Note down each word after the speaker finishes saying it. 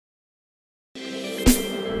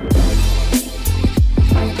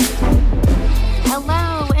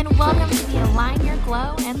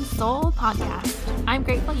and Soul podcast. I'm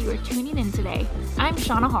grateful you are tuning in today. I'm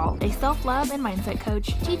Shauna Hall, a self-love and mindset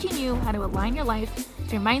coach, teaching you how to align your life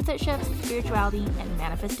through mindset shifts, spirituality, and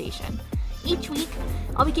manifestation. Each week,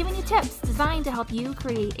 I'll be giving you tips designed to help you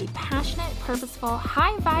create a passionate, purposeful,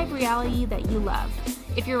 high-vibe reality that you love.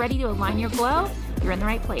 If you're ready to align your glow, you're in the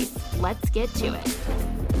right place. Let's get to it.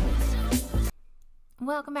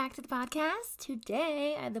 Welcome back to the podcast.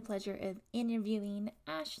 Today, I have the pleasure of interviewing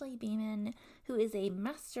Ashley Beeman, who is a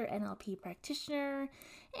master NLP practitioner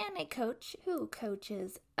and a coach who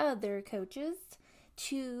coaches other coaches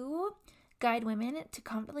to guide women to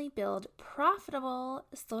confidently build profitable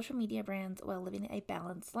social media brands while living a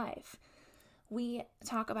balanced life. We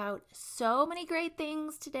talk about so many great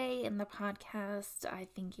things today in the podcast. I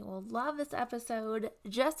think you will love this episode.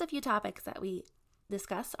 Just a few topics that we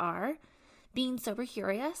discuss are being sober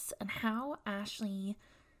curious and how Ashley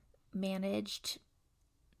managed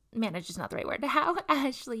is not the right word, how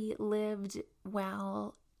Ashley lived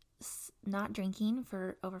while not drinking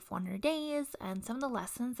for over 400 days and some of the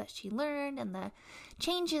lessons that she learned and the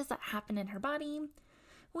changes that happened in her body.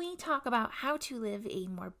 We talk about how to live a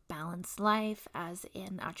more balanced life as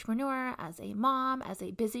an entrepreneur, as a mom, as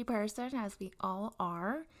a busy person, as we all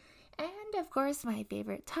are. And of course, my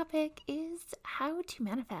favorite topic is how to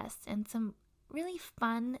manifest and some really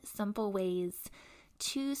fun, simple ways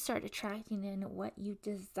to start attracting in what you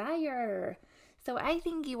desire. So I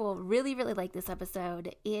think you will really, really like this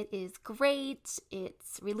episode. It is great.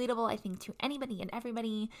 It's relatable, I think, to anybody and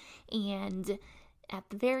everybody. And at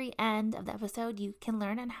the very end of the episode, you can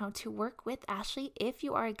learn on how to work with Ashley if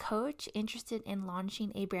you are a coach interested in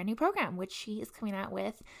launching a brand new program, which she is coming out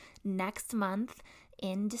with next month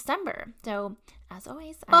in December. So as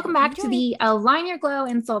always, welcome back to the Align Your Glow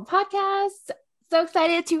and Soul podcast. So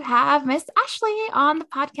excited to have Miss Ashley on the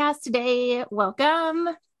podcast today. Welcome.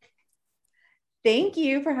 Thank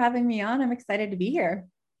you for having me on. I'm excited to be here.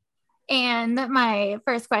 And my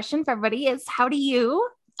first question for everybody is, how do you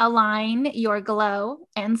align your glow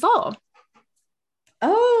and soul?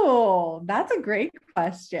 Oh, that's a great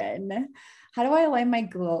question. How do I align my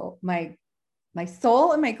glow, my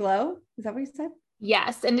soul and my glow? Is that what you said?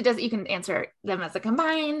 Yes. And you can answer them as a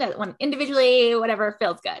combined, one individually, whatever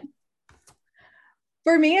feels good.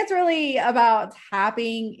 For me, it's really about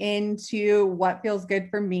tapping into what feels good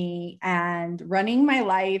for me and running my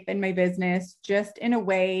life and my business just in a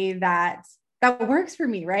way that works for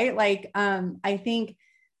me, right? I think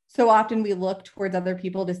so often we look towards other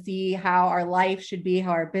people to see how our life should be,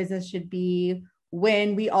 how our business should be,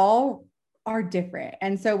 when we all are different.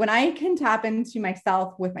 And so when I can tap into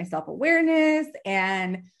myself with my self-awareness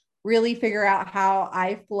and really figure out how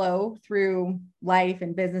I flow through life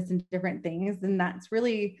and business and different things, then that's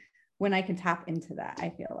really when I can tap into that, I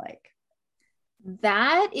feel like.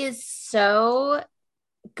 That is so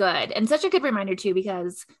good. And such a good reminder too,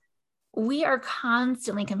 because we are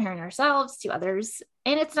constantly comparing ourselves to others.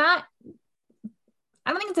 And it's not,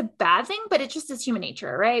 I don't think it's a bad thing, but it's just as human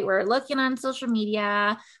nature, right? We're looking on social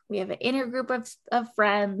media. We have an inner group of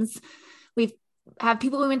friends. We have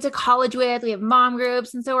people we went to college with. We have mom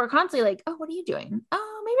groups. And so we're constantly like, oh, what are you doing?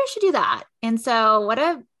 Oh, maybe I should do that. And so what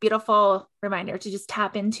a beautiful reminder to just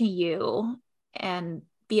tap into you and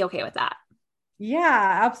be okay with that.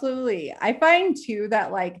 Yeah, absolutely. I find too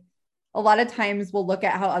that a lot of times we'll look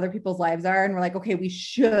at how other people's lives are and we're like, okay, we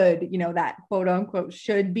should, that quote unquote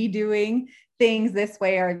should be doing things this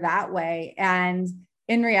way or that way. And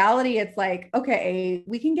in reality, it's like, okay,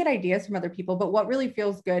 we can get ideas from other people, but what really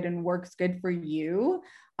feels good and works good for you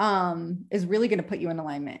is really going to put you in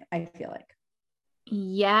alignment, I feel like.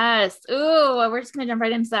 Yes. Ooh, we're just going to jump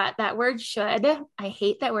right into that word should. I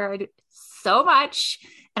hate that word so much.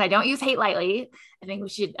 And I don't use hate lightly. I think we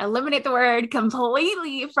should eliminate the word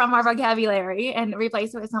completely from our vocabulary and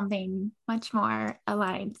replace it with something much more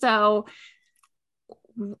aligned. So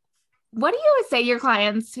what do you say to your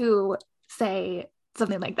clients who say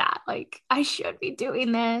something like that? Like, I should be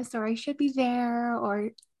doing this, or I should be there,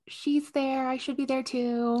 or she's there, I should be there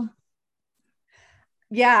too.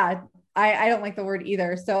 Yeah, I don't like the word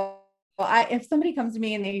either. So if somebody comes to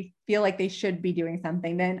me and they feel like they should be doing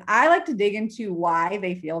something, then I like to dig into why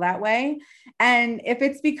they feel that way. And if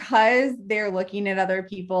it's because they're looking at other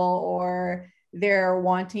people or they're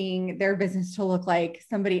wanting their business to look like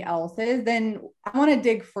somebody else's, then I want to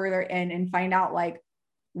dig further in and find out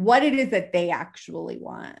what it is that they actually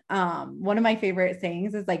want. One of my favorite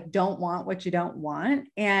sayings is don't want what you don't want.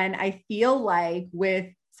 And I feel like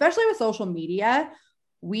especially with social media,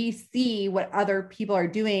 we see what other people are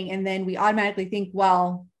doing. And then we automatically think,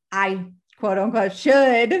 well, I quote unquote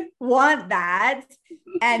should want that.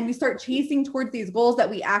 And we start chasing towards these goals that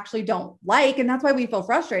we actually don't like. And that's why we feel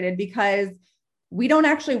frustrated, because we don't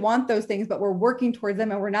actually want those things, but we're working towards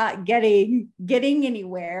them and we're not getting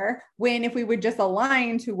anywhere. When if we would just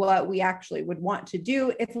align to what we actually would want to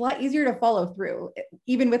do, it's a lot easier to follow through,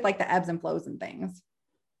 even with like the ebbs and flows and things.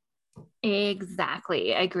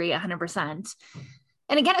 Exactly. I agree 100%.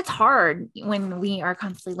 And again, it's hard when we are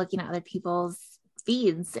constantly looking at other people's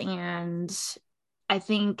feeds. And I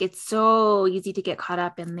think it's so easy to get caught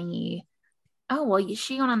up in the, oh, well,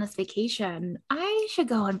 she went on this vacation. I should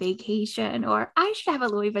go on vacation, or I should have a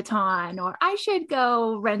Louis Vuitton, or I should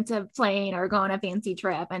go rent a plane or go on a fancy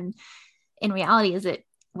trip. And in reality, is it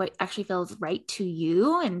what actually feels right to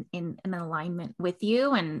you and in alignment with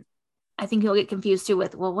you? And I think you'll get confused too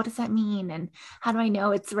with, well, what does that mean? And how do I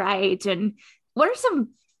know it's right? And what are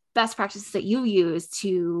some best practices that you use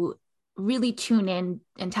to really tune in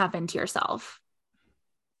and tap into yourself?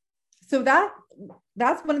 So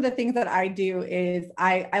that's one of the things that I do is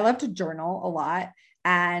I love to journal a lot,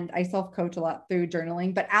 and I self-coach a lot through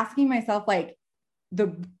journaling, but asking myself like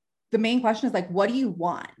the the main question is like, what do you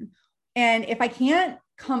want? And if I can't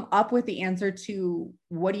come up with the answer to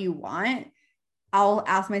what do you want, I'll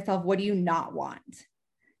ask myself, what do you not want?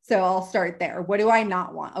 So I'll start there. What do I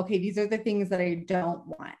not want? Okay, these are the things that I don't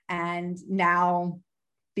want. And now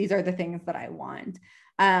these are the things that I want.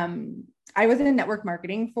 I was in network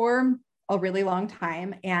marketing for a really long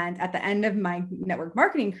time. And at the end of my network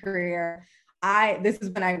marketing career, this is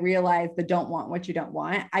when I realized the don't want what you don't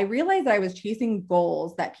want. I realized I was chasing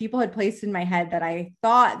goals that people had placed in my head that I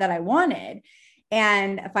thought that I wanted.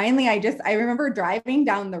 And finally, I remember driving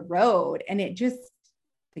down the road, and it just,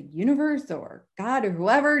 the universe or God or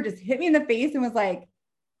whoever just hit me in the face and was like,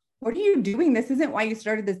 what are you doing? This isn't why you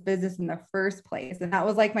started this business in the first place. And that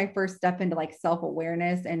was like my first step into like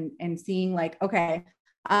self-awareness and seeing like, okay,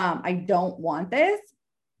 I don't want this.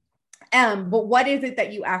 But what is it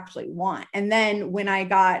that you actually want? And then when I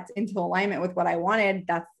got into alignment with what I wanted,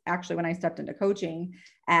 that's actually when I stepped into coaching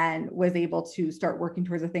and was able to start working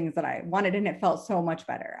towards the things that I wanted. And it felt so much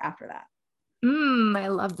better after that. I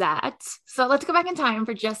love that. So let's go back in time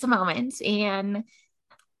for just a moment and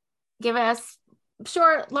give us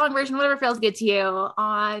short, long version, whatever feels good to you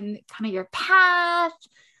on kind of your path,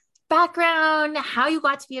 background, how you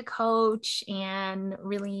got to be a coach, and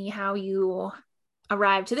really how you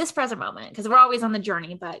arrived to this present moment. Because we're always on the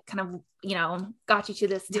journey, but kind of, got you to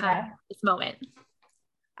this time, Yeah, this moment.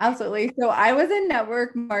 absolutely. So I was in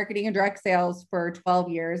network marketing and direct sales for 12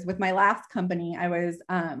 years. With my last company, I was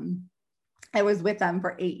with them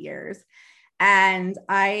for 8 years. And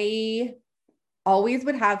I always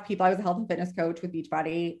would have people, I was a health and fitness coach with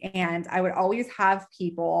Beachbody, and I would always have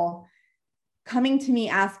people coming to me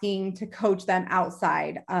asking to coach them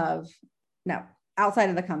outside of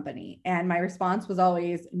the company. And my response was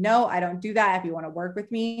always, no, I don't do that. If you want to work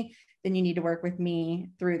with me, then you need to work with me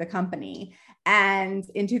through the company. And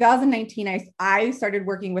in 2019, I started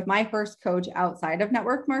working with my first coach outside of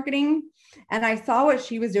network marketing. And I saw what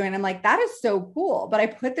she was doing. I'm like, that is so cool. But I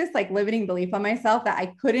put this like limiting belief on myself that I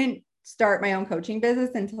couldn't start my own coaching business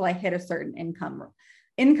until I hit a certain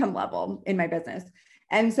income level in my business.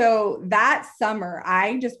 And so that summer,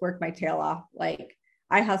 I just worked my tail off. Like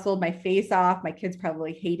I hustled my face off. My kids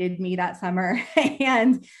probably hated me that summer.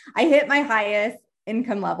 And I hit my highest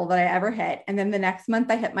income level that I ever hit. And then the next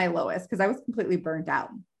month I hit my lowest because I was completely burnt out.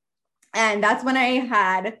 And that's when I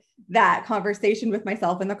had that conversation with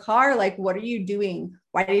myself in the car. Like, what are you doing?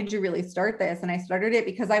 Why did you really start this? And I started it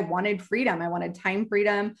because I wanted freedom. I wanted time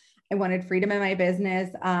freedom. I wanted freedom in my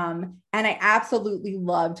business. And I absolutely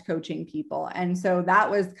loved coaching people. And so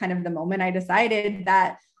that was kind of the moment I decided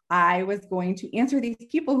that I was going to answer these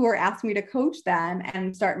people who were asking me to coach them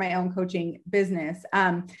and start my own coaching business.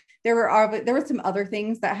 There were some other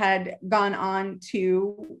things that had gone on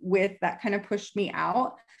too with that kind of pushed me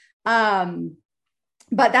out.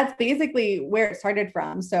 But that's basically where it started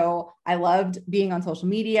from. So I loved being on social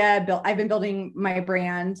media. I've been building my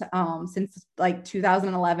brand since like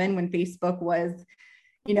 2011 when Facebook was,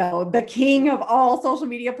 the king of all social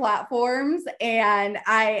media platforms. And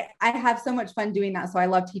I have so much fun doing that. So I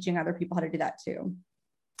love teaching other people how to do that too.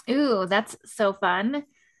 Ooh, that's so fun.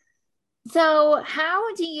 So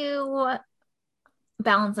how do you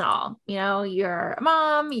balance it all? You're a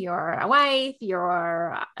mom, you're a wife,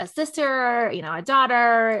 you're a sister, a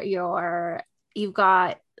daughter, you've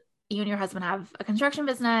got, you and your husband have a construction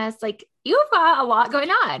business. Like you've got a lot going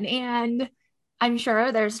on, and I'm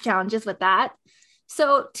sure there's challenges with that.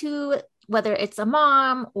 So whether it's a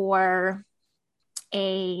mom or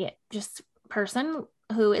a just person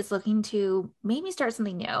who is looking to maybe start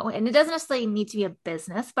something new, and it doesn't necessarily need to be a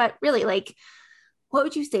business, but really like, what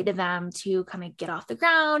would you say to them to kind of get off the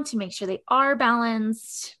ground, to make sure they are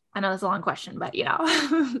balanced? I know it's a long question, but Yeah,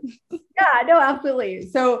 no, absolutely.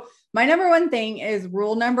 So my number one thing is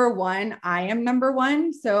rule number one, I am number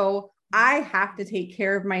one. So I have to take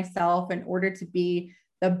care of myself in order to be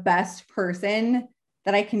the best person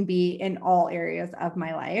that I can be in all areas of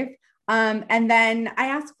my life. And then I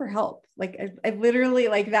ask for help. Like I literally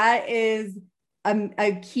like that is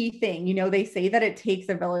a key thing. You know, they say that it takes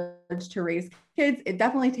a village to raise kids. It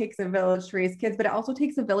definitely takes a village to raise kids, but it also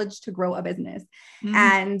takes a village to grow a business. Mm-hmm.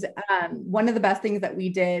 And one of the best things that we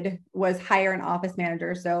did was hire an office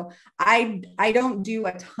manager. So I don't do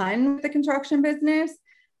a ton with the construction business.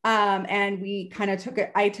 And we kind of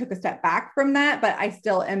I took a step back from that, but I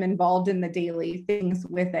still am involved in the daily things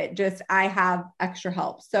with it. Just I have extra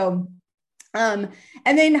help. So and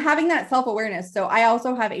then having that self-awareness. So I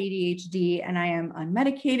also have ADHD and I am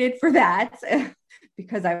unmedicated for that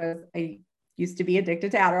because I used to be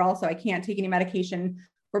addicted to Adderall. So I can't take any medication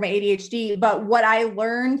for my ADHD. But what I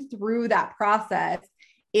learned through that process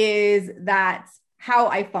is that how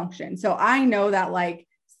I function. So I know that like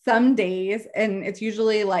some days, and it's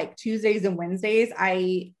usually like Tuesdays and Wednesdays,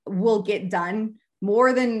 I will get done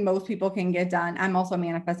more than most people can get done. I'm also a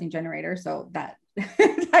manifesting generator. So that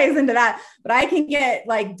ties into that, but I can get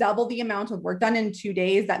like double the amount of work done in 2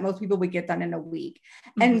 days that most people would get done in a week.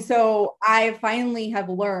 Mm-hmm. And so I finally have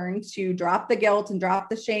learned to drop the guilt and drop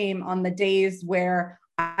the shame on the days where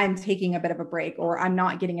I'm taking a bit of a break or I'm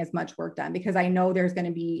not getting as much work done, because I know there's going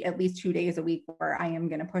to be at least 2 days a week where I am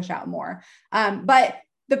going to push out more. But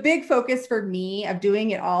the big focus for me of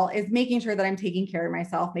doing it all is making sure that I'm taking care of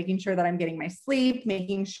myself, making sure that I'm getting my sleep,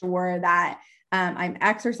 making sure that I'm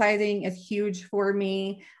exercising is huge for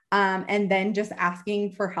me. And then just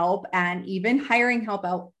asking for help and even hiring help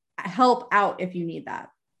out if you need that.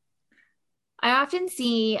 I often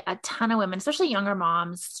see a ton of women, especially younger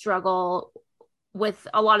moms, struggle with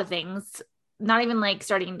a lot of things, not even like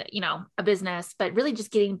starting, a business, but really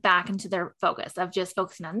just getting back into their focus of just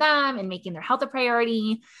focusing on them and making their health a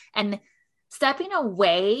priority and stepping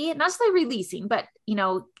away, not necessarily releasing, but,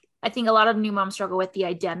 I think a lot of new moms struggle with the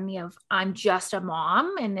identity of I'm just a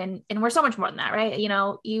mom. And we're so much more than that, right?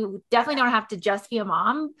 You definitely don't have to just be a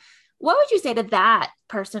mom. What would you say to that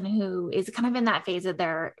person who is kind of in that phase of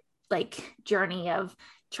their like journey of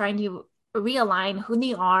trying to realign who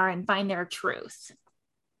they are and find their truth?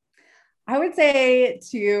 I would say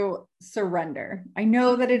to surrender. I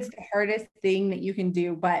know that it's the hardest thing that you can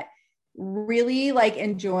do, but really like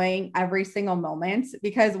enjoying every single moment,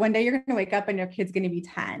 because one day you're going to wake up and your kid's going to be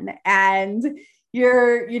 10 and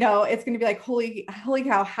it's going to be like, holy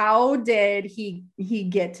cow, how did he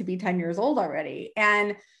get to be 10 years old already?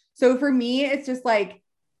 And so for me, it's just like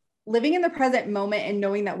living in the present moment and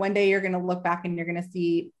knowing that one day you're going to look back and you're going to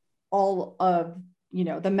see all of,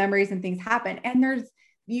 the memories and things happen. And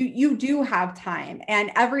you do have time,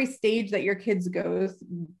 and every stage that your kids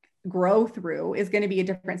grow through is going to be a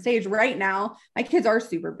different stage. Right now, my kids are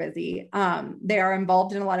super busy. They are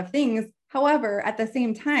involved in a lot of things. However, at the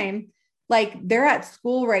same time, like they're at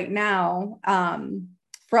school right now,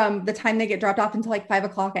 from the time they get dropped off until like 5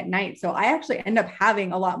 o'clock at night. So I actually end up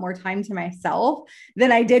having a lot more time to myself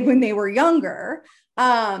than I did when they were younger,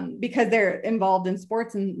 because they're involved in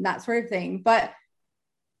sports and that sort of thing. But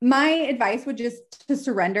my advice would just to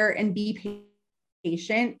surrender and be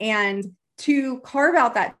patient and to carve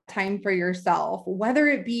out that time for yourself, whether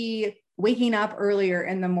it be waking up earlier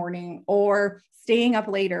in the morning or staying up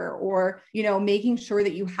later, or, making sure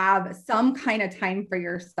that you have some kind of time for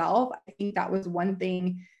yourself. I think that was one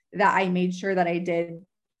thing that I made sure that I did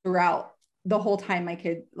throughout the whole time my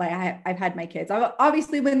kid, like I've had my kids.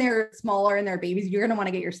 Obviously, when they're smaller and they're babies, you're going to want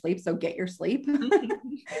to get your sleep. So get your sleep.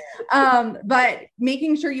 But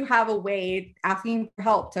making sure you have a way, asking for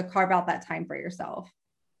help to carve out that time for yourself.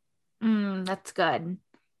 That's good.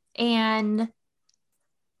 And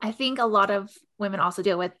I think a lot of women also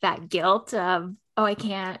deal with that guilt of, oh, I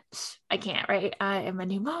can't, right? I am a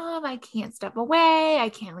new mom. I can't step away. I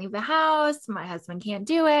can't leave the house. My husband can't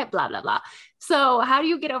do it, blah, blah, blah. So how do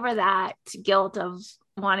you get over that guilt of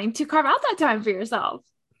wanting to carve out that time for yourself?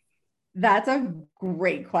 That's a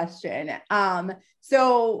great question.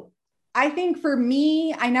 So I think for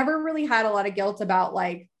me, I never really had a lot of guilt about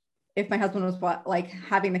like, if my husband was like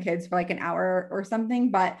having the kids for like an hour or something,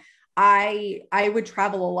 but I would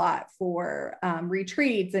travel a lot for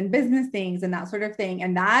retreats and business things and that sort of thing.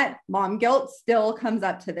 And that mom guilt still comes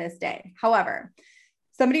up to this day. However,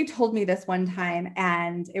 somebody told me this one time,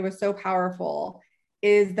 and it was so powerful,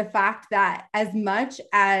 is the fact that as much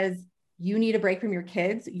as you need a break from your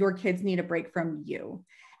kids need a break from you.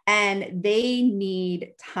 And they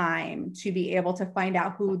need time to be able to find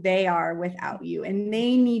out who they are without you. And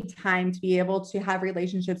they need time to be able to have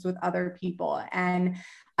relationships with other people. And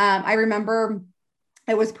I remember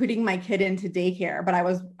I was putting my kid into daycare, but I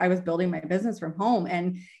was building my business from home,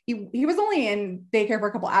 and he was only in daycare for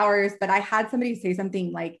a couple hours, but I had somebody say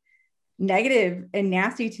something like negative and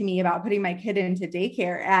nasty to me about putting my kid into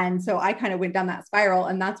daycare. And so I kind of went down that spiral.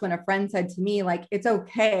 And that's when a friend said to me, like, it's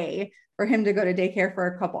okay for him to go to daycare for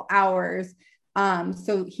a couple hours.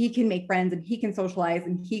 So he can make friends and he can socialize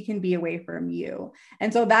and he can be away from you.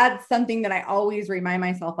 And so that's something that I always remind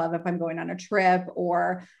myself of if I'm going on a trip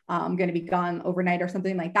or going to be gone overnight or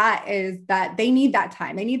something like that, is that they need that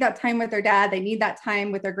time. They need that time with their dad. They need that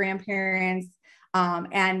time with their grandparents.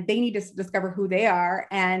 And they need to discover who they are.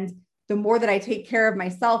 And the more that I take care of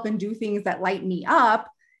myself and do things that light me up,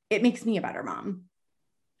 it makes me a better mom.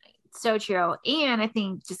 So true. And I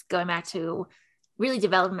think just going back to really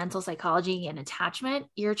developmental psychology and attachment,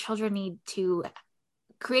 your children need to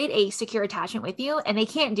create a secure attachment with you. And they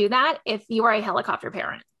can't do that if you are a helicopter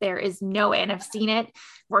parent. There is no way. And I've seen it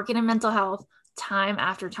working in mental health time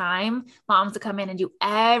after time. Moms to come in and do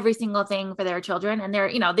every single thing for their children. And their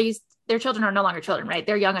children are no longer children, right?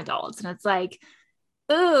 They're young adults. And it's like,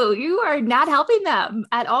 oh, you are not helping them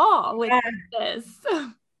at all with this.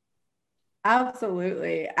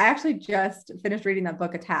 Absolutely. I actually just finished reading that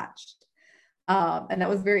book, Attached. And that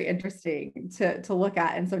was very interesting to look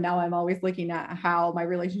at. And so now I'm always looking at how my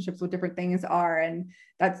relationships with different things are. And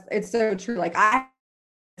it's so true. Like I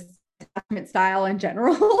attachment style in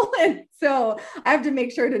general. And so I have to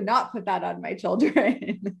make sure to not put that on my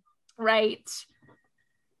children. Right.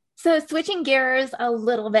 So switching gears a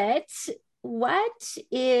little bit, what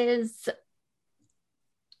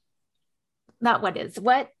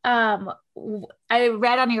I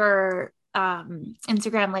read on your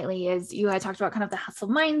Instagram lately is you had talked about kind of the hustle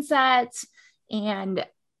mindset, and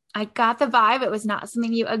I got the vibe it was not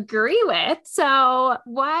something you agree with. So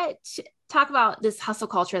talk about this hustle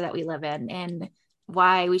culture that we live in and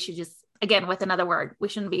why we should just, again, with another word, we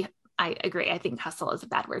shouldn't be, I agree. I think hustle is a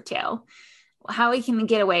bad word too. How we can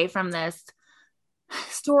get away from this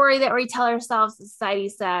story that we tell ourselves, society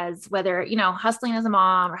says, whether, hustling as a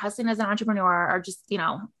mom or hustling as an entrepreneur or just,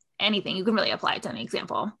 anything, you can really apply it to any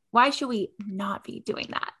example. Why should we not be doing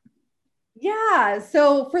that? Yeah.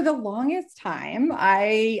 So for the longest time,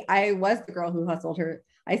 I was the girl who hustled her.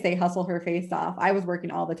 I say hustle her face off. I was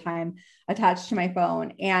working all the time attached to my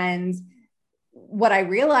phone. And what I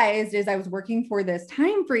realized is I was working for this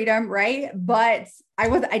time freedom, right? But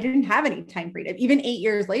I didn't have any time freedom. Even 8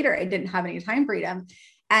 years later, I didn't have any time freedom.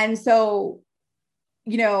 And so,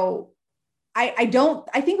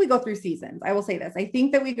 I think we go through seasons. I will say this. I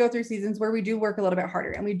think that we go through seasons where we do work a little bit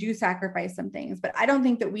harder and we do sacrifice some things, but I don't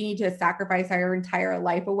think that we need to sacrifice our entire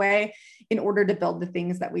life away in order to build the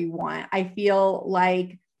things that we want. I feel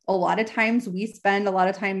like a lot of times we spend a lot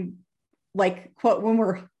of time, like, when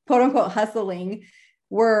we're quote unquote hustling,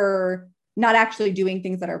 we're not actually doing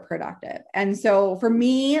things that are productive. And so for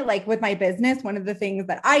me, like with my business, one of the things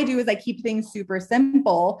that I do is I keep things super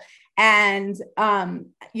simple, and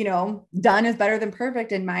done is better than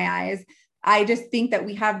perfect in my eyes. I just think that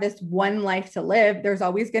we have this one life to live. There's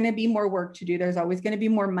always going to be more work to do. There's always going to be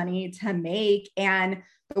more money to make. And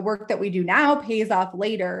the work that we do now pays off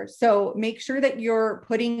later. So make sure that you're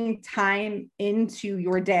putting time into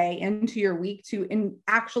your day, into your week to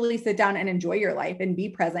actually sit down and enjoy your life and be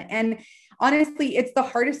present. And honestly, it's the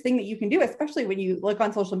hardest thing that you can do, especially when you look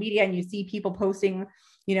on social media and you see people posting,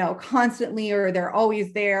 constantly, or they're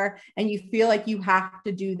always there and you feel like you have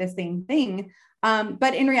to do the same thing.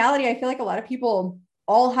 But in reality, I feel like a lot of people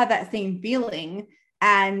all have that same feeling.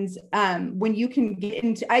 And when you can get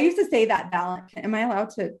into, I used to say that balance. Am I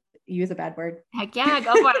allowed to use a bad word? Heck yeah,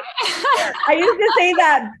 go for it. I used to say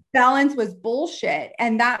that balance was bullshit.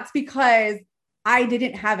 And that's because I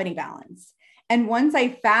didn't have any balance. And once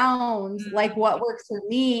I found like what works for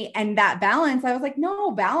me and that balance, I was like,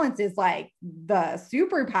 no, balance is like the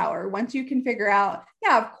superpower. Once you can figure out,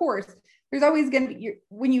 yeah, of course, there's always going to be,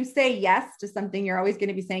 when you say yes to something, you're always going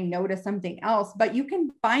to be saying no to something else, but you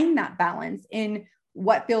can find that balance in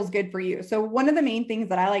what feels good for you. So one of the main things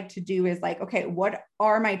that I like to do is like, okay, what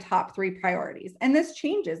are my top 3 priorities? And this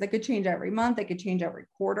changes. It could change every month. It could change every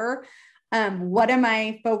quarter. What am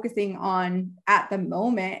I focusing on at the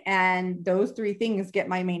moment? And those 3 things get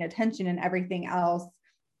my main attention, and everything else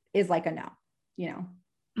is like a no.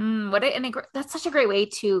 That's such a great way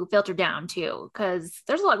to filter down too, because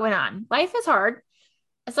there's a lot going on. Life is hard,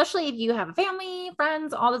 especially if you have a family,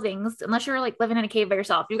 friends, all the things, unless you're like living in a cave by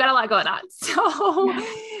yourself, you've got a lot going on. So Yeah.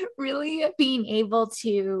 really being able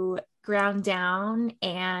to ground down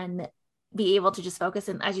and be able to just focus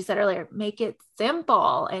and, as you said earlier, make it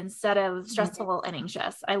simple instead of stressful and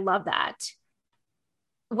anxious. I love that.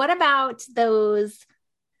 What about those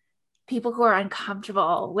people who are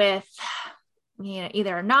uncomfortable with,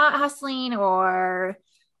 either not hustling or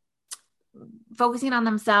focusing on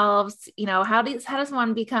themselves? How does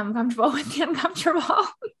one become comfortable with the uncomfortable?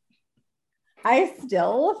 I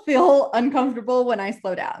still feel uncomfortable when I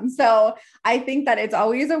slow down. So I think that it's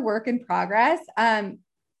always a work in progress.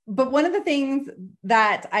 But one of the things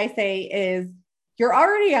that I say is you're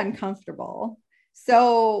already uncomfortable.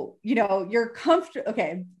 So, you're comfortable.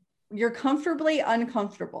 Okay. You're comfortably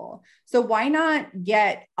uncomfortable. So why not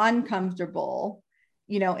get uncomfortable,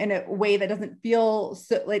 in a way that doesn't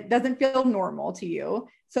feel normal to you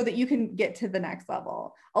so that you can get to the next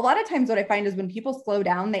level. A lot of times what I find is when people slow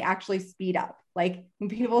down, they actually speed up. Like when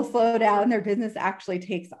people slow down, their business actually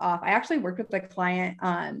takes off. I actually worked with a client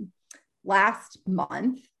last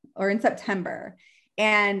month or in September.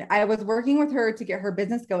 And I was working with her to get her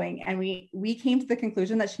business going. And we came to the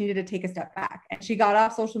conclusion that she needed to take a step back. And she got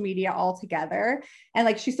off social media altogether. And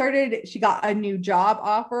like she got a new job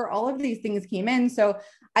offer. All of these things came in. So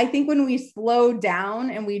I think when we slow down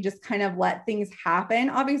and we just kind of let things happen,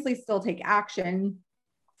 obviously still take action,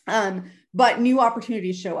 but new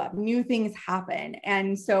opportunities show up, new things happen.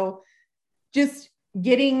 And so just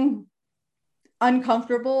getting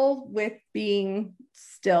uncomfortable with being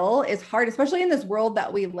still is hard, especially in this world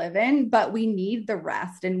that we live in, but we need the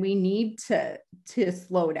rest and we need to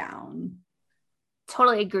slow down.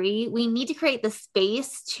 Totally agree. We need to create the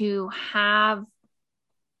space to have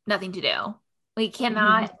nothing to do. We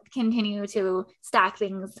cannot continue to stack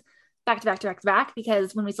things back to back to back to back,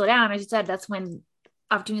 because when we slow down, as you said, that's when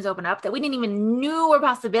opportunities open up that we didn't even knew were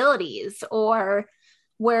possibilities or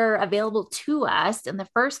were available to us in the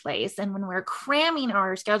first place. And when we're cramming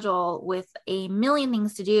our schedule with a million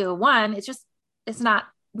things to do, one, it's not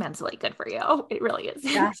mentally good for you. It really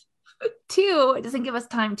isn't. Yeah. Two, it doesn't give us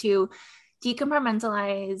time to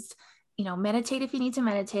decompartmentalize, meditate if you need to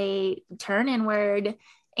meditate, turn inward,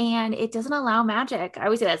 and it doesn't allow magic. I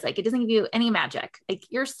always say this, like, it doesn't give you any magic. Like,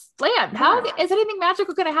 you're slammed. How is anything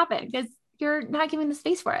magical going to happen? Because you're not giving the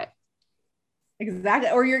space for it. Exactly.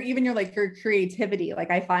 Or your creativity. Like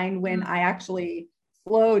I find when I actually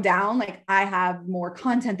slow down, like I have more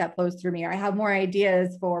content that flows through me, or I have more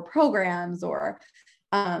ideas for programs or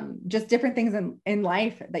just different things in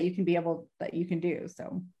life that you can do.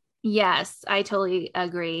 So yes, I totally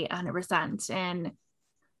agree 100%. And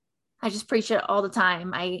I just preach it all the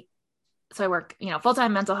time. So I work,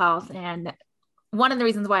 full-time mental health. And one of the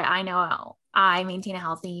reasons why I know I maintain a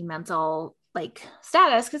healthy mental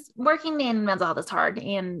status, because working in mental health is hard.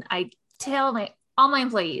 And I tell all my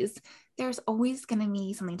employees, there's always going to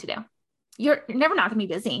be something to do. You're never not going to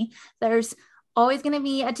be busy. There's always going to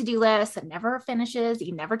be a to-do list that never finishes.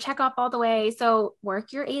 You never check off all the way. So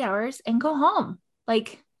work your 8 hours and go home.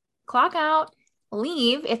 Clock out,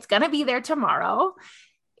 leave. It's going to be there tomorrow.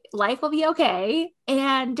 Life will be okay.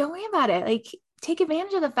 And don't worry about it. Take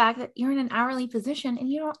advantage of the fact that you're in an hourly position and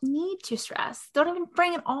you don't need to stress. Don't even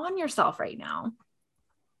bring it on yourself right now.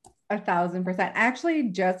 1,000%.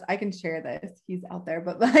 Actually, I can share this. He's out there,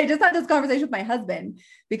 but I just had this conversation with my husband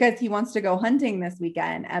because he wants to go hunting this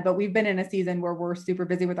weekend. But we've been in a season where we're super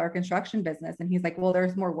busy with our construction business. And he's like, well,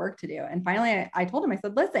 there's more work to do. And finally I told him, I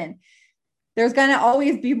said, listen, there's going to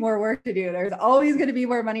always be more work to do. There's always going to be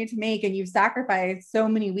more money to make. And you've sacrificed so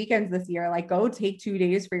many weekends this year. Go take 2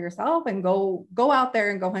 days for yourself and go out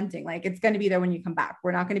there and go hunting. It's going to be there when you come back.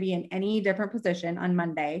 We're not going to be in any different position on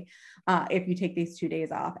Monday if you take these 2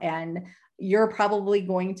 days off. And you're probably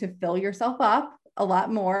going to fill yourself up a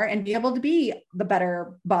lot more and be able to be the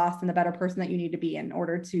better boss and the better person that you need to be in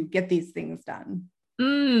order to get these things done.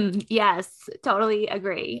 Yes, totally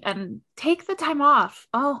agree. And take the time off.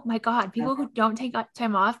 Oh my God. People who don't take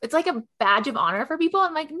time off, it's like a badge of honor for people.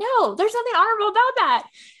 I'm like, no, there's nothing honorable about that.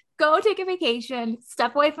 Go take a vacation,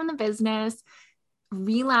 step away from the business,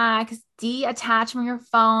 relax, detach from your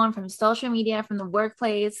phone, from social media, from the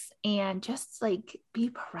workplace, and just be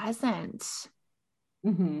present.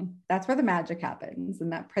 Mm-hmm. That's where the magic happens in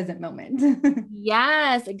that present moment.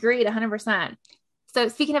 Yes, agreed 100%. So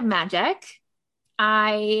speaking of magic,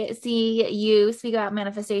 I see you speak about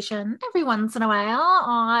manifestation every once in a while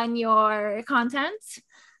on your content.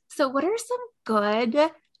 So what are some good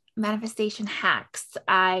manifestation hacks?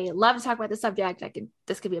 I love to talk about this subject.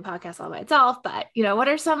 This could be a podcast all by itself, but what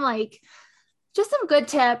are some just some good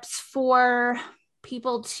tips for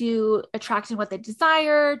people to attracting what they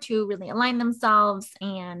desire, to really align themselves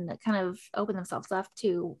and kind of open themselves up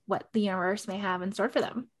to what the universe may have in store for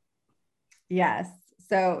them? Yes.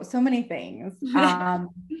 So many things.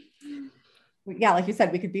 Yeah, like you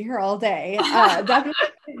said, we could be here all day. Definitely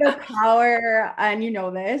the power, and you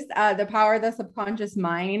know this, the power of the subconscious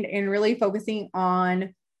mind and really focusing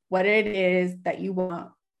on what it is that you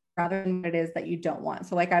want rather than what it is that you don't want.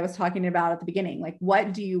 So, like I was talking about at the beginning, like,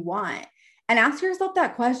 what do you want? And ask yourself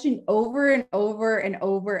that question over and over and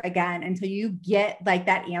over again until you get like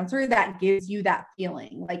that answer that gives you that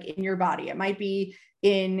feeling like in your body. It might be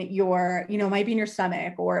in your, it might be in your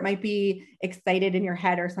stomach, or it might be excited in your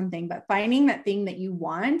head or something, but finding that thing that you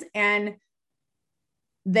want and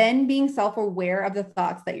then being self-aware of the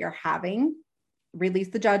thoughts that you're having, release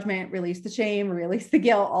the judgment, release the shame, release the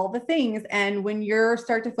guilt, all the things. And when you're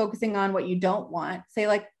start to focusing on what you don't want, say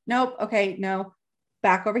like, nope, okay, no,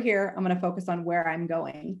 back over here. I'm going to focus on where I'm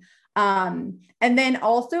going. And then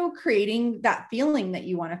also creating that feeling that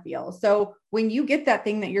you want to feel. So when you get that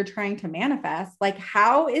thing that you're trying to manifest, like,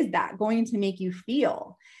 how is that going to make you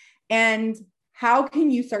feel? And how can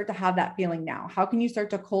you start to have that feeling now? How can you start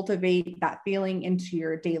to cultivate that feeling into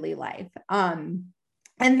your daily life? And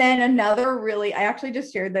then another really, I actually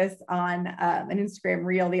just shared this on an Instagram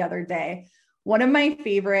reel the other day. One of my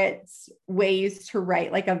favorite ways to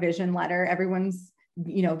write like a vision letter, everyone's,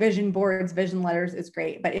 vision boards, vision letters is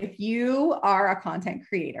great. But if you are a content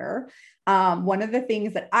creator, one of the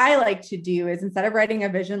things that I like to do is instead of writing a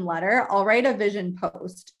vision letter, I'll write a vision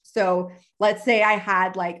post. So let's say I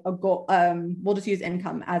had like a goal, we'll just use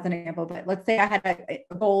income as an example, but let's say I had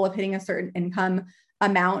a goal of hitting a certain income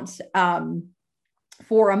amount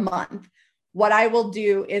for a month. What I will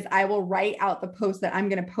do is I will write out the post that I'm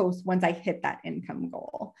going to post once I hit that income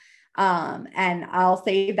goal. And I'll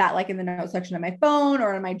save that like in the notes section of my phone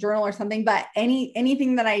or in my journal or something, but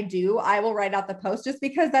anything that I do, I will write out the post just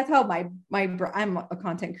because that's how I'm a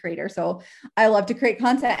content creator. So I love to create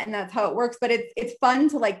content and that's how it works, but it's fun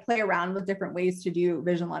to like play around with different ways to do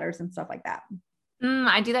vision letters and stuff like that.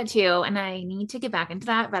 I do that too. And I need to get back into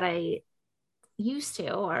that, but I used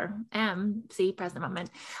to or am present moment.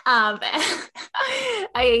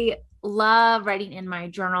 I love writing in my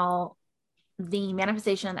journal the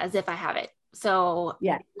manifestation as if I have it. So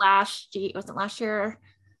yeah, last year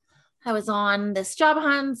I was on this job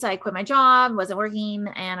hunt. So I quit my job, wasn't working,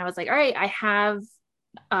 and I was like, all right, I have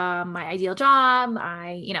my ideal job.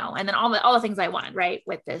 And then all the things I wanted, right,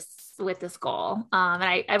 with this goal. And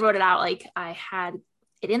I wrote it out like I had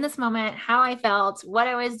it in this moment, how I felt, what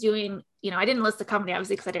I was doing. I didn't list the company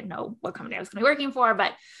obviously because I didn't know what company I was going to be working for,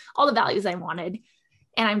 but all the values I wanted.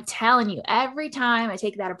 And I'm telling you, every time I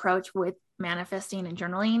take that approach with manifesting and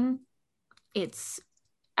journaling,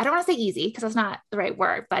 I don't want to say easy because that's not the right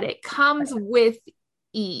word, but it comes with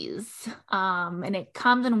ease. And it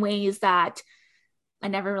comes in ways that I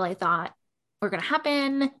never really thought were going to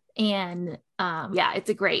happen. And it's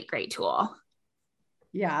a great, great tool.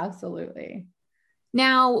 Yeah, absolutely.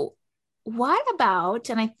 Now, what about,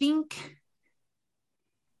 and I think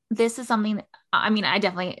this is something, I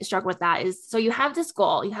definitely struggle with that is, so you have this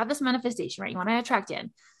goal, you have this manifestation, right? You want to attract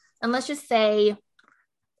in, and let's just say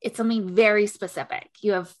it's something very specific.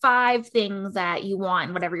 You have 5 things that you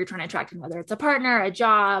want, whatever you're trying to attract in, whether it's a partner, a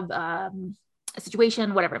job, a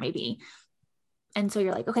situation, whatever it may be. And so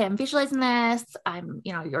you're like, okay, I'm visualizing this.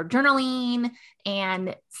 You're journaling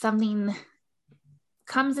and something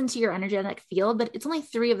comes into your energetic field, but it's only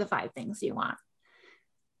 3 of the 5 things you want.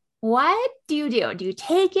 What do you do? Do you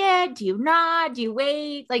take it? Do you not? Do you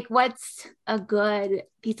wait? Like, what's a good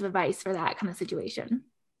piece of advice for that kind of situation?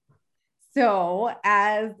 So,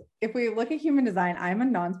 if we look at human design, I'm a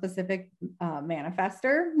non-specific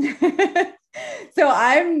manifester. So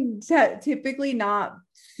I'm typically not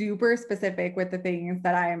super specific with the things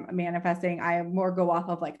that I'm manifesting. I more go off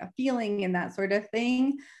of like a feeling and that sort of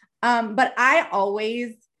thing. But I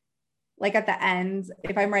always, like at the end,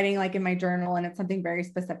 if I'm writing like in my journal and it's something very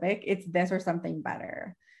specific, it's this or something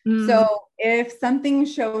better. So if something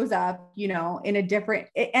shows up, in a different,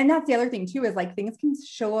 and that's the other thing too, is like things can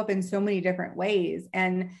show up in so many different ways.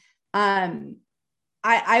 And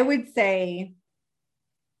I would say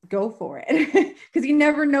go for it because you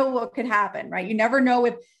never know what could happen, right? You never know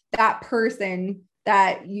if that person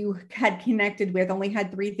that you had connected with only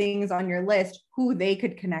had 3 things on your list, who they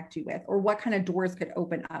could connect you with, or what kind of doors could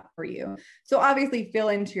open up for you. So obviously feel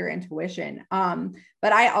into your intuition.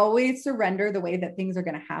 But I always surrender the way that things are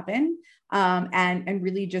going to happen. And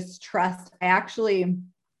really just trust.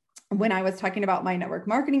 When I was talking about my network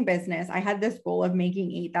marketing business, I had this goal of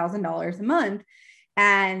making $8,000 a month.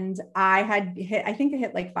 And I think I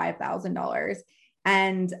hit like $5,000.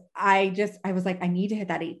 And I was like, I need to hit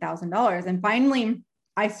that $8,000. And finally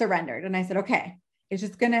I surrendered and I said, okay,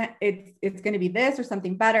 it's gonna be this or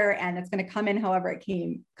something better, and it's gonna come in however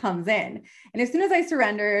comes in. And as soon as I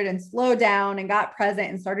surrendered and slowed down and got present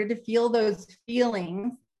and started to feel those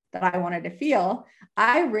feelings that I wanted to feel,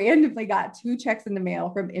 I randomly got 2 checks in the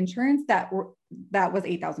mail from insurance that was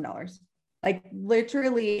 $8,000. Like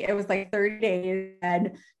literally, it was like 30 days,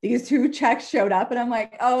 and these 2 checks showed up, and I'm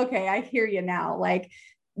like, oh, okay, I hear you now. Like,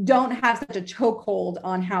 don't have such a chokehold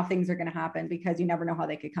on how things are going to happen, because you never know how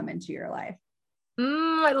they could come into your life.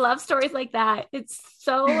 I love stories like that. It's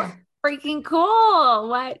so freaking cool.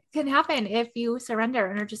 What can happen if you surrender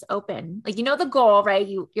and are just open? Like, the goal, right?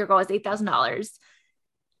 Your goal is $8,000.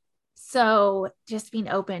 So just being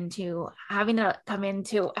open to having to come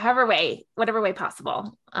into whatever way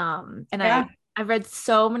possible. And Yeah. I've read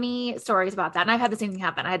so many stories about that. And I've had the same thing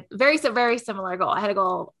happen. I had very similar goal. I had a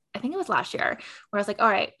goal, I think it was last year, where I was like, all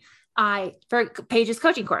right, for Paige's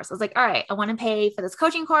coaching course, I was like, all right, I want to pay for this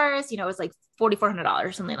coaching course. It was like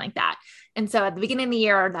 $4,400, something like that. And so at the beginning of the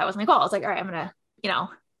year, that was my goal. I was like, all right, I'm going to,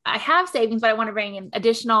 I have savings, but I want to bring in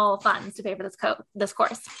additional funds to pay for this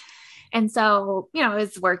course. And so,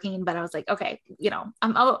 it's working, but I was like, okay,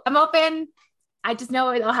 I'm open. I just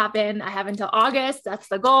know it'll happen. I have until August. That's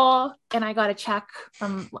the goal. And I got a check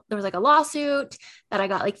there was like a lawsuit that I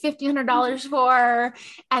got like $1,500 for.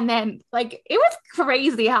 And then like, it was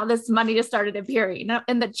crazy how this money just started appearing.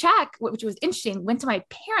 And the check, which was interesting, went to my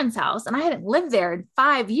parents' house, and I hadn't lived there in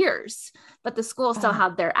 5 years, but the school still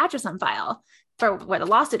had their address on file for where the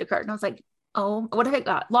lawsuit occurred. And I was like, oh, what if it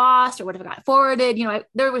got lost, or what if it got forwarded?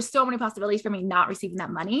 There was so many possibilities for me not receiving that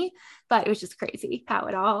money, but it was just crazy how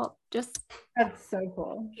it all just That's so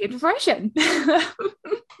cool. came to fruition.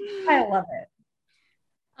 I love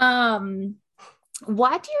it.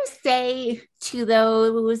 What do you say to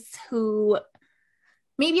those who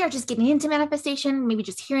maybe are just getting into manifestation, maybe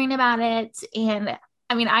just hearing about it? And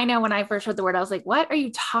I mean, I know when I first heard the word, I was like, what are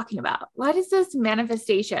you talking about? What is this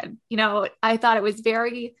manifestation? I thought it was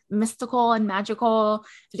very mystical and magical.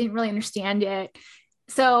 I didn't really understand it.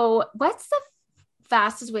 So what's the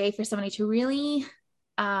fastest way for somebody to really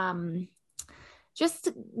just,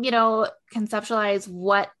 conceptualize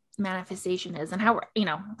what manifestation is and how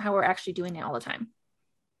we're actually doing it all the time?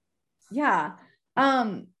 Yeah.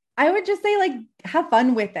 I would just say, like, have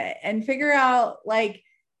fun with it and figure out, like,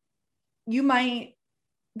 you might,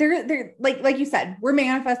 they're like you said, we're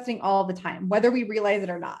manifesting all the time, whether we realize it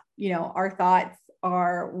or not. Our thoughts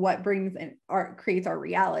are what creates our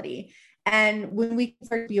reality. And when we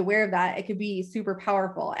start to be aware of that, it could be super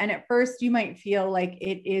powerful. And at first you might feel like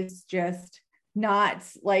it is just not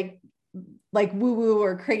like woo woo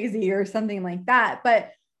or crazy or something like that.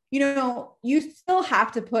 But, you still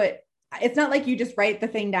have to it's not like you just write the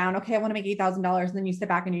thing down. Okay, I want to make $8,000. And then you sit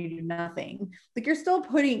back and you do nothing. Like, you're still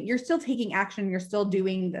taking action. You're still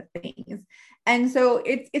doing the things. And so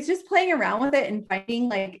it's just playing around with it and finding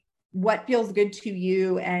like what feels good to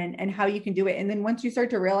you and how you can do it. And then once you start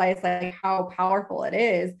to realize like how powerful it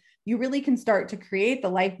is, you really can start to create the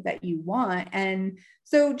life that you want. And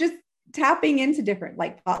so just tapping into different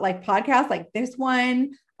like podcasts like this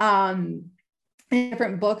one,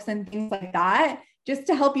 different books and things like that, just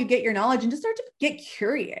to help you get your knowledge and just start to get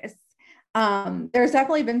curious. There's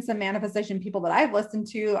definitely been some manifestation people that I've listened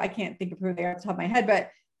to. I can't think of who they are off the top of my head,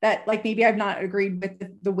 but that like maybe I've not agreed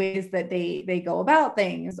with the ways that they go about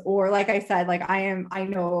things. Or like I said, like I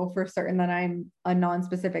know for certain that I'm a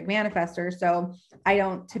non-specific manifester. So I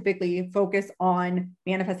don't typically focus on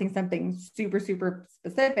manifesting something super, super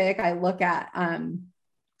specific. I look at,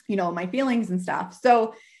 my feelings and stuff.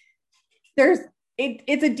 So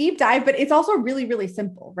it's a deep dive, but it's also really, really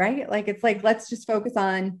simple, right? Like, it's like, let's just focus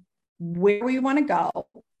on where we want to go,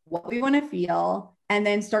 what we want to feel, and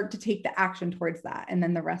then start to take the action towards that. And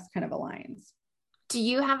then the rest kind of aligns. Do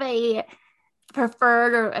you have a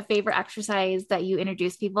preferred or a favorite exercise that you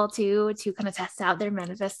introduce people to kind of test out their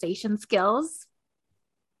manifestation skills?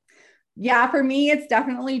 Yeah, for me, it's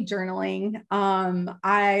definitely journaling.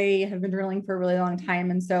 I have been journaling for a really long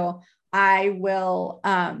time. And so I will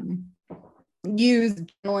use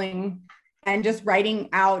journaling and just writing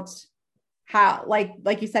out how,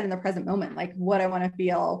 like you said, in the present moment, like what I want to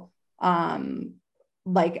feel,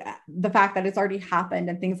 like the fact that it's already happened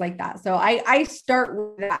and things like that. So I start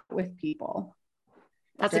with that with people.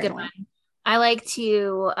 That's a good one. I like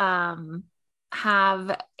to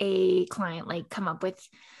have a client like come up with,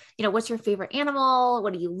 what's your favorite animal?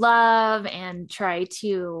 What do you love? And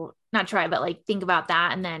but like think about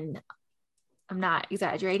that. And then I'm not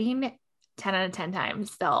exaggerating, 10 out of 10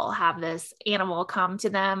 times they'll have this animal come to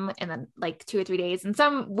them and then like 2 or 3 days in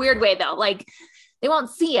some weird way though. Like they won't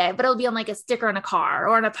see it, but it'll be on like a sticker on a car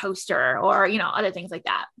or on a poster or, other things like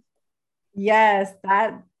that. Yes,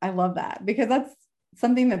 that I love that because that's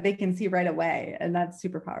something that they can see right away. And that's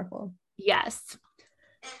super powerful. Yes.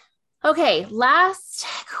 Okay, last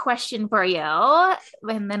question for you,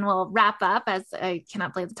 and then we'll wrap up as I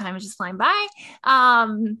cannot believe the time is just flying by.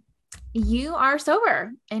 You are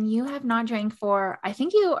sober and you have not drank for, I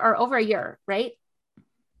think you are over a year, right?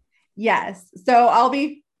 Yes. So I'll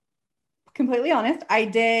be completely honest. I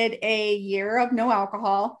did a year of no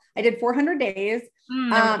alcohol. I did 400 days.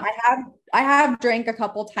 I have drank a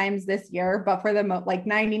couple times this year, but for the like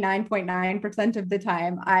 99.9% of the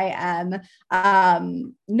time, I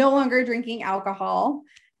am no longer drinking alcohol,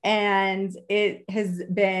 and it has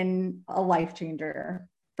been a life changer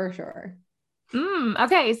for sure.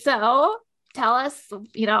 Okay, so tell us,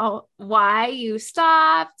 why you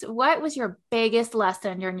stopped. What was your biggest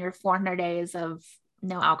lesson during your 400 days of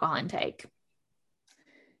no alcohol intake?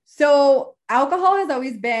 So alcohol has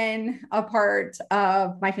always been a part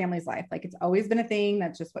of my family's life. Like it's always been a thing.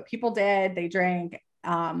 That's just what people did. They drank.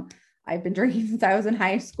 I've been drinking since I was in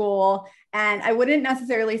high school, and I wouldn't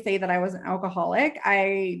necessarily say that I was an alcoholic.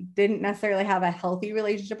 I didn't necessarily have a healthy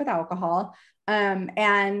relationship with alcohol.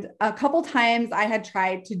 And a couple times I had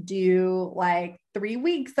tried to do like 3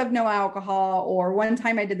 weeks of no alcohol, or one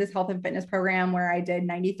time I did this health and fitness program where I did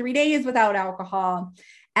 93 days without alcohol.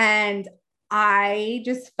 And I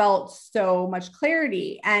just felt so much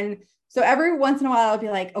clarity. And so every once in a while, I'll be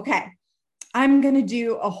like, okay, I'm going to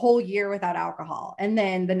do a whole year without alcohol. And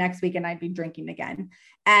then the next weekend, I'd be drinking again.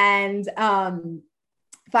 And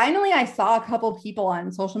finally, I saw a couple people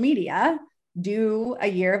on social media do a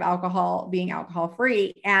year of alcohol, being alcohol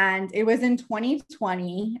free. And it was in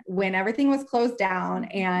 2020 when everything was closed down.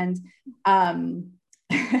 And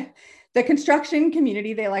the construction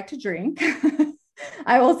community, they like to drink.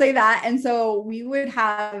 I will say that. And so we would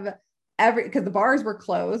have because the bars were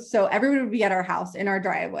closed. So everyone would be at our house in our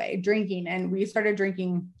driveway drinking. And we started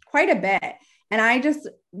drinking quite a bit. And I just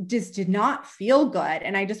did not feel good.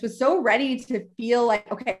 And I just was so ready to feel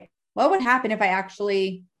like, okay, what would happen if I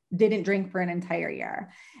actually didn't drink for an entire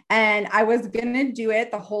year? And I was going to do it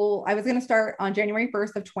I was going to start on January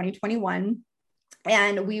 1st of 2021.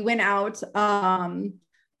 And we went out,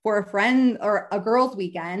 for a friend or a girl's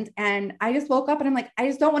weekend. And I just woke up and I'm like, I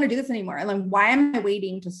just don't want to do this anymore. And like, why am I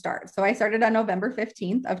waiting to start? So I started on November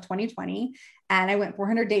 15th of 2020 and I went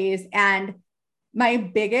 400 days. And my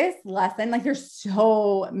biggest lesson, like there's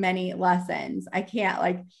so many lessons. I can't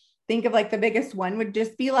like think of like the biggest one would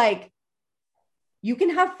just be like, you can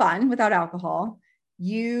have fun without alcohol.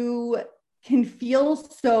 You can feel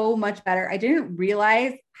so much better. I didn't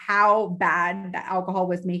realize how bad the alcohol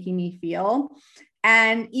was making me feel.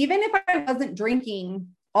 And even if I wasn't drinking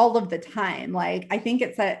all of the time, like I think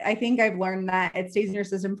I've learned that it stays in your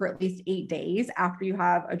system for at least 8 days after you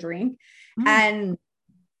have a drink. And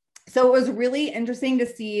so it was really interesting to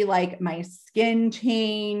see like my skin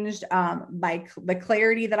changed, the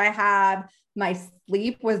clarity that I have. My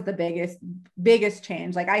sleep was the biggest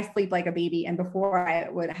change. Like I sleep like a baby. And before I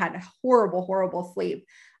had horrible sleep.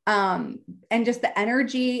 And just the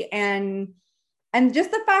energy and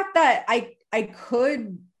just the fact that I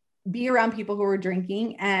could be around people who were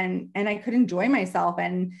drinking and I could enjoy myself.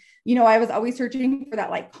 And, I was always searching for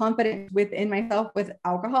that like confidence within myself with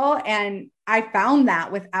alcohol. And I found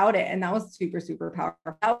that without it. And that was super, super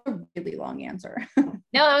powerful. That was a really long answer. No,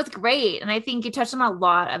 that was great. And I think you touched on a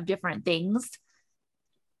lot of different things.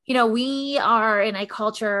 We are in a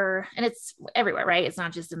culture, and it's everywhere, right? It's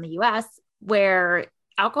not just in the US, where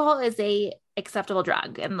alcohol is a acceptable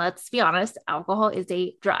drug. And let's be honest, alcohol is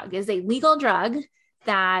a drug, is a legal drug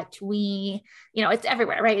that it's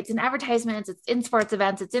everywhere, right? It's in advertisements, it's in sports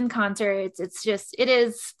events, it's in concerts. It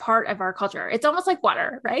is part of our culture. It's almost like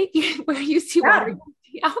water, right? Where you see water, you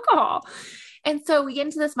see alcohol. And so we get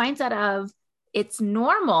into this mindset of it's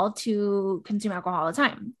normal to consume alcohol all the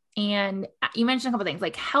time. And you mentioned a couple of things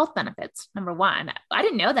like health benefits. Number one, I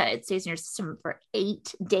didn't know that it stays in your system for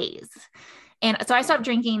 8 days. And so I stopped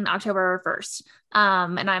drinking October 1st.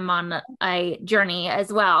 And I'm on a journey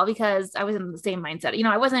as well because I was in the same mindset.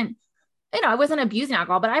 I wasn't abusing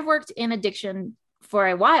alcohol, but I've worked in addiction for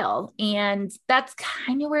a while. And that's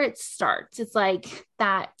kind of where it starts. It's like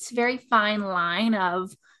that very fine line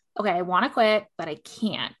of, okay, I want to quit, but I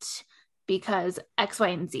can't because X, Y,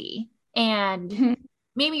 and Z. And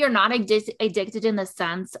maybe you're not addicted in the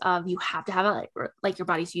sense of you have to have it like your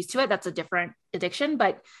body's used to it. That's a different addiction,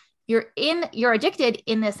 but you're addicted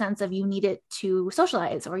in the sense of you need it to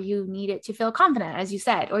socialize, or you need it to feel confident, as you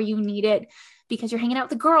said, or you need it because you're hanging out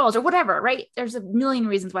with the girls or whatever, right? There's a million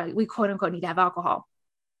reasons why we quote unquote need to have alcohol.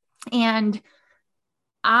 And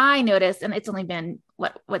I noticed, and it's only been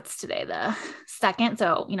what's today, the second.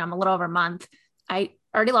 So, I'm a little over a month. I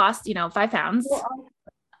already lost, 5 pounds.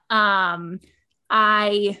 Um,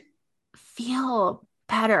 I feel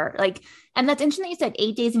better. Like, and that's interesting that you said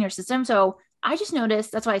 8 days in your system. So I just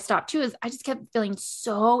noticed that's why I stopped too, is I just kept feeling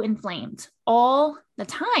so inflamed all the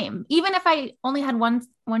time. Even if I only had one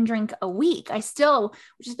drink a week, I still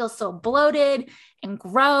just feel so bloated and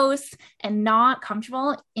gross and not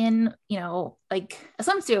comfortable in, like a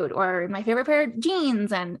swimsuit or in my favorite pair of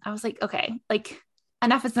jeans. And I was like, okay, like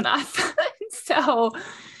enough is enough. So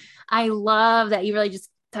I love that you really just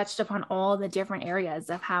touched upon all the different areas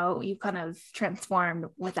of how you kind of transformed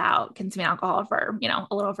without consuming alcohol for,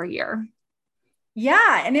 a little over a year.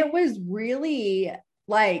 Yeah. And it was really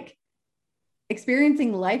like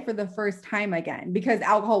experiencing life for the first time again, because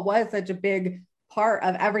alcohol was such a big part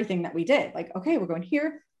of everything that we did. Like, okay, we're going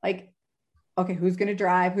here. Like, okay, who's going to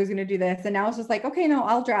drive? Who's going to do this? And now it's just like, okay, no,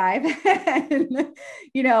 I'll drive. And,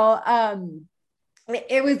 you know,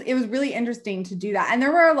 it was really interesting to do that. And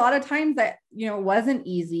there were a lot of times that, it wasn't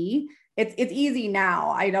easy. It's easy now.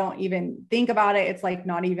 I don't even think about it. It's like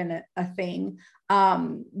not even a thing.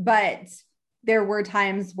 But there were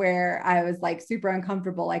times where I was like super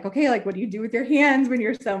uncomfortable, like, okay, like what do you do with your hands when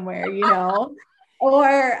you're somewhere,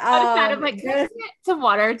 or All the time, I'm like, can I just get some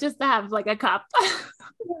water just to have like a cup?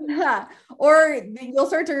 yeah. Or you'll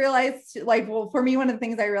start to realize, like, well, for me, one of the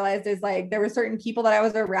things I realized is like there were certain people that I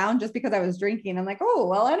was around just because I was drinking. I'm like, oh,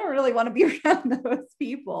 well, I don't really want to be around those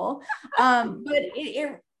people. But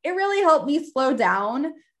it really helped me slow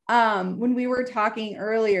down. When we were talking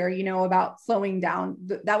earlier, about slowing down,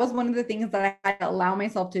 that was one of the things that I had to allow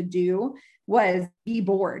myself to do, was be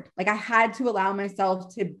bored. Like I had to allow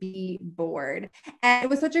myself to be bored. And it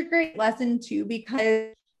was such a great lesson too, because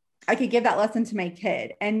I could give that lesson to my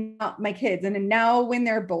kid and my kids. And now when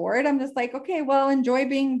they're bored, I'm just like, okay, well, enjoy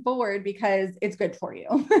being bored because it's good for you.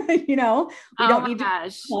 We Oh don't my need to be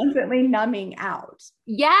gosh. constantly numbing out.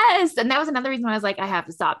 Yes. And that was another reason why I was like, I have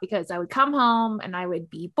to stop, because I would come home and I would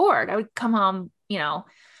be bored. I would come home,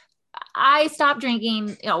 I stopped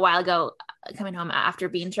drinking, a while ago, coming home after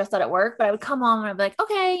being stressed out at work, but I would come home and I'd be like,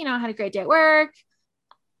 okay, I had a great day at work.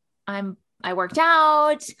 I worked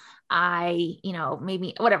out.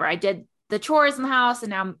 Maybe whatever. I did the chores in the house and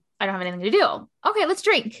now I don't have anything to do. Okay, let's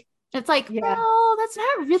drink. It's like, Yeah. well, that's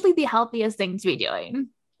not really the healthiest thing to be doing.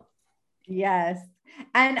 Yes.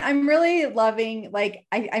 And I'm really loving, like,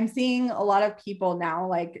 I'm seeing a lot of people now,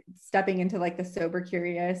 like stepping into like the sober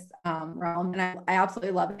curious realm. And I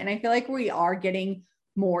absolutely love it. And I feel like we are getting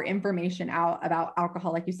more information out about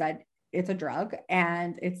alcohol. Like you said, it's a drug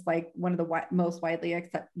and it's like one of the most widely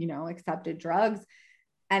accepted drugs.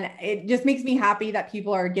 And it just makes me happy that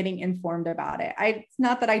people are getting informed about it. It's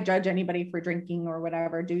not that I judge anybody for drinking or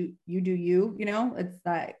whatever. Do you, it's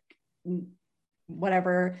like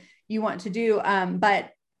whatever you want to do.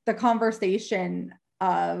 But the conversation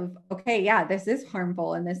of, okay, yeah, this is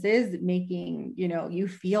harmful and this is making, you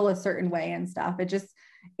feel a certain way and stuff.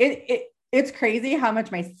 It's crazy how much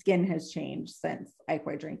my skin has changed since I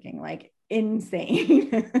quit drinking, like insane.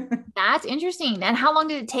 That's interesting. And how long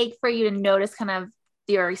did it take for you to notice kind of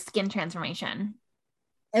your skin transformation?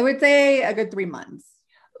 I would say a good 3 months.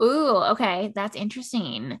 Ooh, okay, that's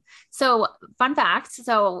interesting. So, fun fact.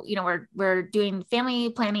 So, we're doing family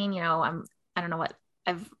planning. I don't know what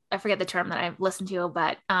I forget the term that I've listened to,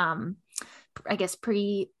 but I guess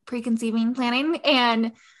preconceiving planning.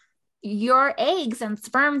 And your eggs and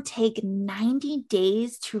sperm take 90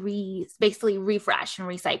 days to basically refresh and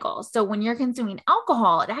recycle. So when you're consuming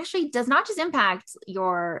alcohol, it actually does not just impact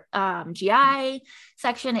your GI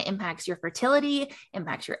section, it impacts your fertility,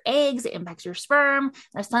 impacts your eggs, it impacts your sperm. And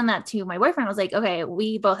I was telling that to my boyfriend. I was like, okay,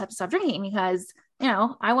 we both have to stop drinking because,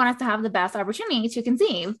 I want us to have the best opportunity to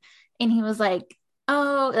conceive. And he was like,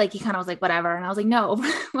 oh, like he kind of was like, whatever. And I was like, no,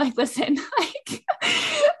 like, listen,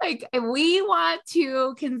 like if we want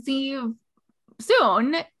to conceive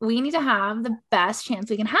soon, we need to have the best chance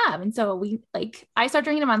we can have. And so I started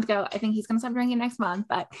drinking a month ago. I think he's going to stop drinking next month,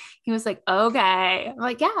 but he was like, okay. I'm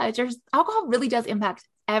like, yeah, it's just alcohol really does impact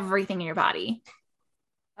everything in your body.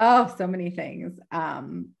 Oh, so many things.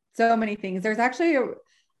 So many things. There's actually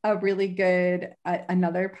a really good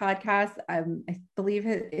another podcast. I believe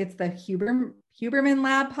it's the Huberman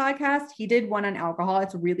Lab podcast. He did one on alcohol.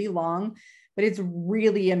 It's really long, but it's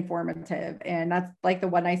really informative. And that's like the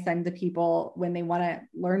one I send to people when they want to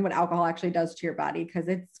learn what alcohol actually does to your body, because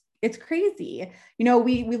it's crazy.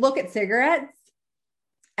 We look at cigarettes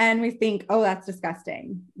and we think, oh, that's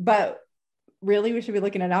disgusting. But really, we should be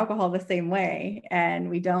looking at alcohol the same way. And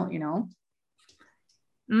we don't.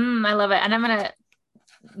 I love it. And I'm going to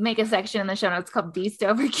make a section in the show notes called Be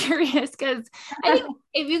Sober Curious, because I think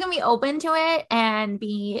if you can be open to it and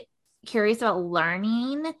be curious about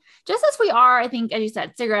learning, just as we are, I think, as you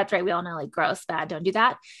said, cigarettes, right? We all know like gross, bad, don't do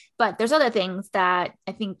that. But there's other things that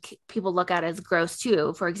I think people look at as gross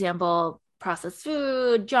too. For example, processed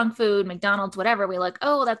food, junk food, McDonald's, whatever. We like,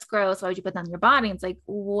 oh, that's gross. Why would you put that in your body? It's like,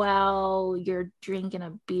 well, you're drinking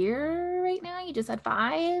a beer right now. You just had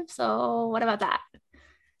 5. So what about that?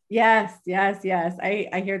 Yes.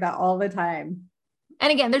 I hear that all the time.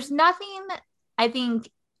 And again, there's nothing, I think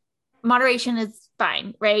moderation is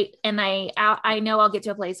fine, right? And I know I'll get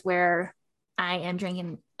to a place where I am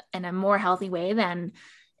drinking in a more healthy way than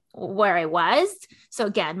where I was. So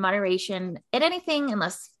again, moderation in anything,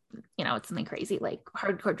 unless it's something crazy like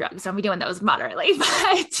hardcore drugs. Don't be doing those moderately,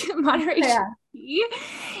 but moderation. Yeah.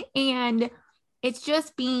 And it's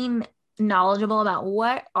just being knowledgeable about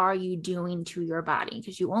what are you doing to your body,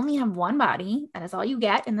 because you only have one body. That is all you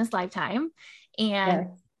get in this lifetime. And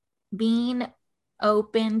being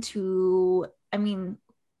open to, how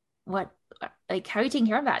are you taking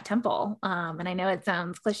care of that temple? And I know it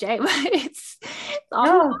sounds cliche, but it's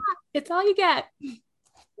all you get.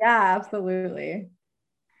 Yeah, absolutely.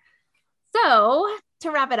 So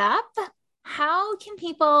to wrap it up, how can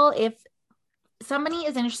people, if somebody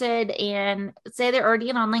is interested in, say they're already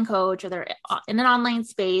an online coach or they're in an online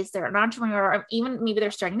space, they're an entrepreneur, or even maybe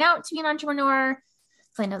they're starting out to be an entrepreneur.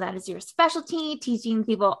 So I know that is your specialty, teaching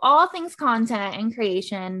people all things content and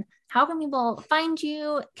creation. How can people find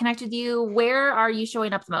you, connect with you? Where are you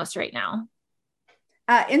showing up the most right now?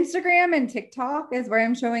 Instagram and TikTok is where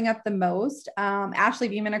I'm showing up the most. Ashley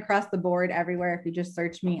Beeman across the board everywhere. If you just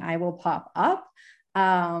search me, I will pop up.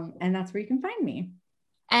 And that's where you can find me.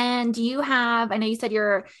 And do you have, I know you said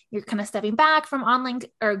you're kind of stepping back from online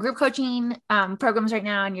or group coaching programs right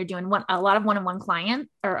now, and you're doing a lot of one-on-one client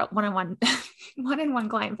or one-on-one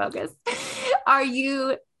client focus. Are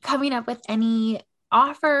you coming up with any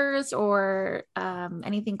offers or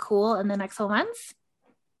anything cool in the next 12 months?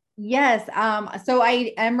 Yes. So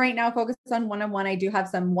I am right now focused on one-on-one. I do have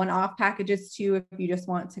some one-off packages too, if you just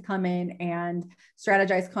want to come in and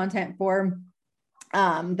strategize content for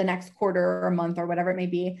the next quarter or month or whatever it may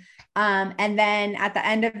be. And then at the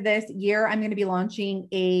end of this year, I'm going to be launching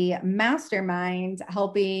a mastermind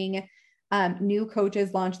helping new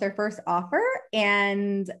coaches launch their first offer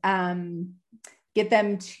and get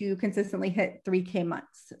them to consistently hit 3K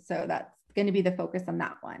months. So that's going to be the focus on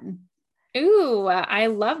that one. Ooh, I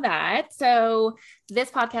love that. So this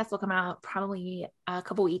podcast will come out probably a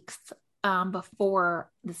couple weeks before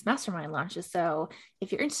this mastermind launches. So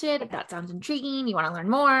if you're interested, if that sounds intriguing, you want to learn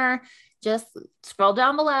more, just scroll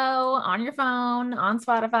down below on your phone, on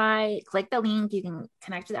Spotify, click the link. You can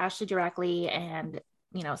connect with Ashley directly and,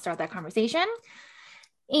 start that conversation.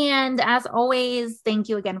 And as always, thank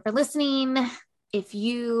you again for listening. If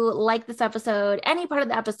you like this episode, any part of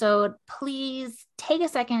the episode, please take a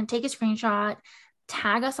second, take a screenshot,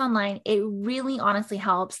 tag us online. It really honestly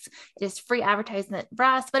helps. It is free advertisement for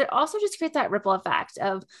us, but it also just creates that ripple effect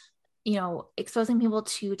of, exposing people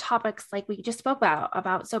to topics like we just spoke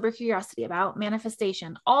about sober curiosity, about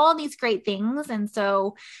manifestation, all these great things. And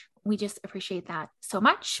so we just appreciate that so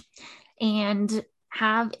much, and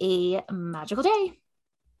have a magical day.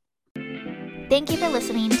 Thank you for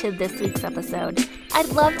listening to this week's episode. I'd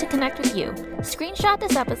love to connect with you. Screenshot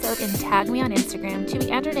this episode and tag me on Instagram to be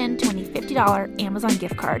entered into a $50 Amazon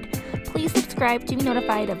gift card. Please subscribe to be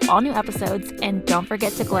notified of all new episodes, and don't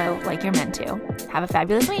forget to glow like you're meant to. Have a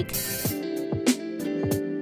fabulous week.